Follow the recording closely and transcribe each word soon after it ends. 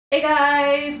Hey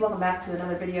guys, welcome back to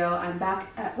another video. I'm back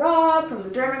at Rob from the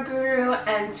DermaGuru,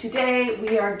 and today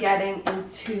we are getting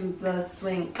into the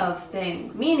swing of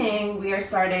things, meaning we are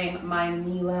starting my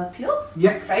MELA peels.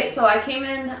 Yep. Right? So I came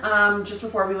in just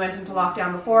before we went into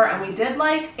lockdown before, and we did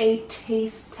like a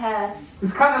taste test.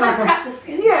 It's kind of like a prep the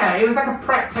skin. Yeah, it was like a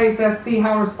prep taste test, see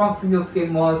how responsive your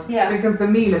skin was. Yeah. Because the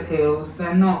MELA peels,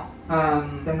 they're not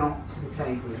to be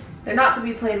played with. They're not to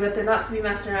be played with, they're not to be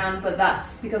messed around, but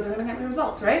that's because they're gonna get me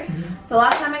results, right? The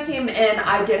last time I came in,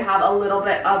 I did have a little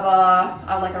bit of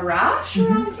a rash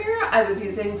around here. I was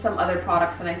using some other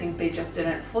products and I think they just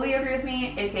didn't fully agree with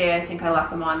me, aka I think I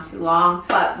left them on too long,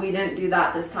 but we didn't do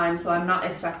that this time, so I'm not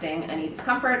expecting any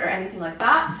discomfort or anything like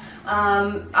that.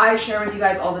 I share with you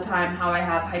guys all the time how I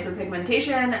have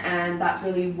hyperpigmentation, and that's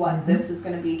really what this is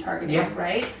gonna be targeting,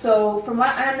 right? So from what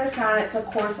I understand, it's a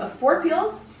course of 4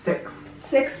 peels.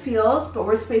 6 peels, but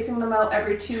we're spacing them out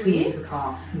every 2 weeks.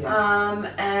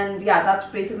 And yeah, that's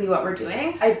basically what we're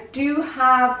doing. I do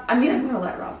have, I'm gonna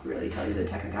let Rob really tell you the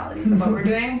technicalities of what we're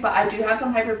doing, but I do have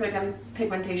some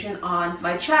hyperpigmentation on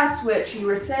my chest, which you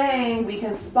were saying we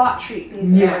can spot treat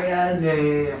these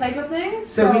areas type of things.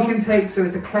 So we can take, so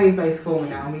it's a clay-based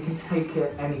formula, and we can take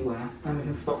it anywhere, and we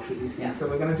can spot treat these things. So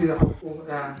we're going to do the whole,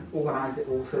 organise it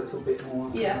all so it's a bit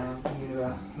more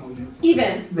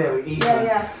even. There we go.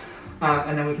 Yeah.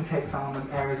 And then we can take some of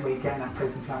the areas where you get that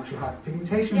post-inflammatory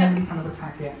hyperpigmentation and we kind of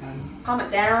attack it and... Calm it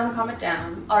down, calm it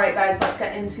down. Alright guys, let's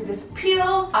get into this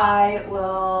peel. I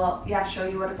will, show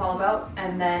you what it's all about,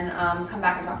 and then come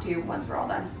back and talk to you once we're all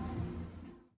done.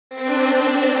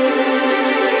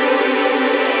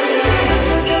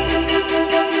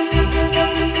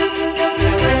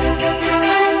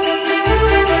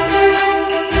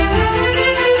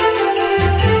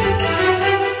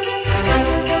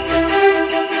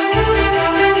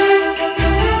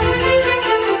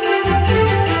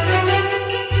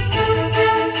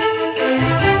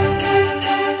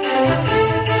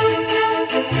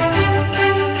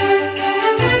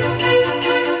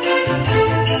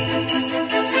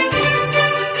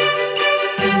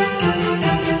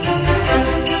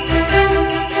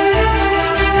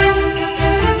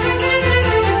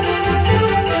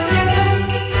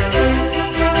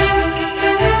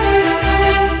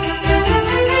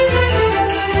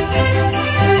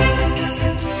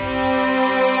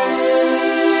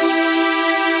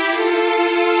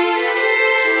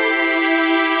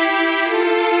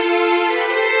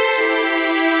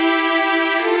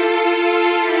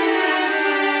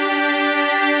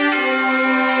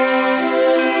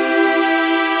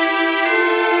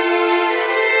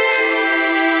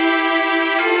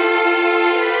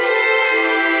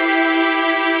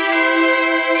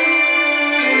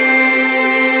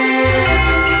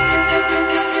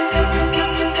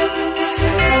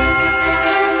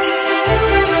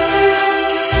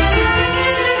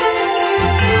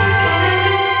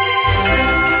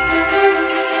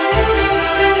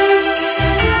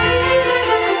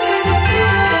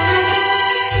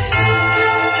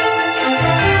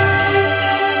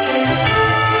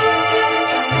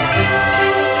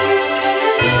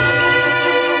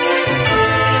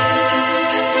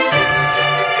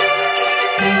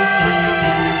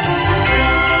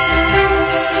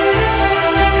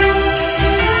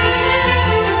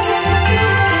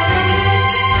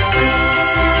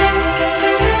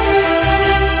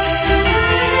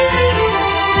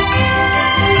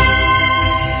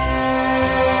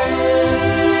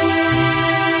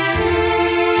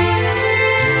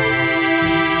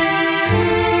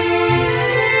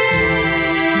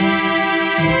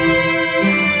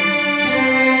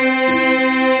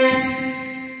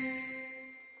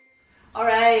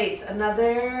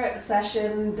 Another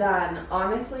session done.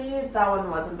 Honestly, that one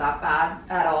wasn't that bad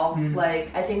at all. Like,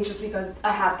 I think just because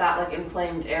I had that like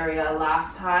inflamed area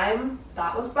last time,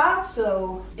 that was bad.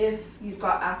 So if you've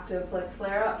got active like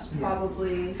flare-ups,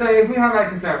 probably. So if we have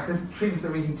active flare-ups, there's treatments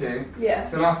that we can do. Yeah.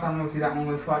 So last time obviously that one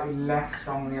was slightly less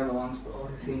strong than the other ones, but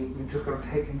obviously we've just got to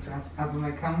take things as when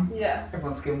they come. Yeah.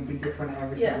 Everyone's skin will be different at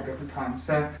every single different time.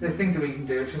 So there's things that we can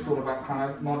do. It's just all about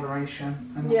kind of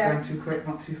moderation and not going too quick,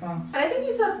 not too fast. And I think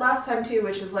you said last time too,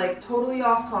 which is like totally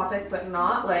off topic, but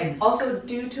not like also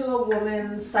due to a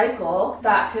woman's cycle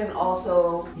that can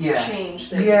also change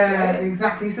things. Yeah, right?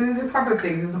 exactly. So there's a couple of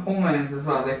things. There's the hormones as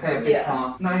well. They play a big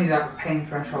part. Not only that, but pain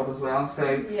threshold as well.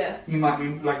 So you might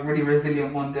be like really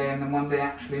resilient one day and then one day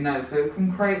actually no. So it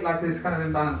can create like this kind of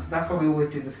imbalance. That's why we always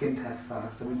do the skin test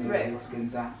first, so we know where your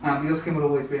skin's at. But your skin will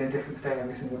always be in a different state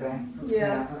every single day.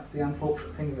 That's the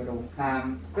unfortunate thing of it all.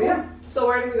 But So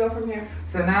where do we go from here?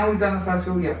 So now we've done the first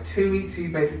week. We have 2 weeks. So you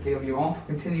basically to heal you off.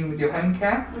 Continue with your home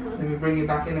care, then we bring you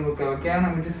back in and we'll go again,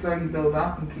 and we just slowly build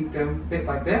up and keep going bit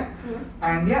by bit.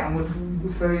 And yeah, and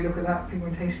we'll slowly look at that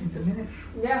pigmentation diminish.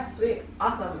 Yeah, sweet.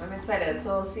 Awesome. I'm excited.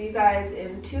 So I'll see you guys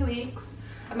in 2 weeks.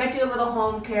 I might do a little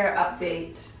home care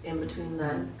update in between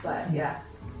then, but yeah,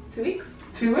 2 weeks.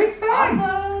 2 weeks time.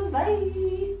 Awesome.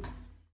 Bye.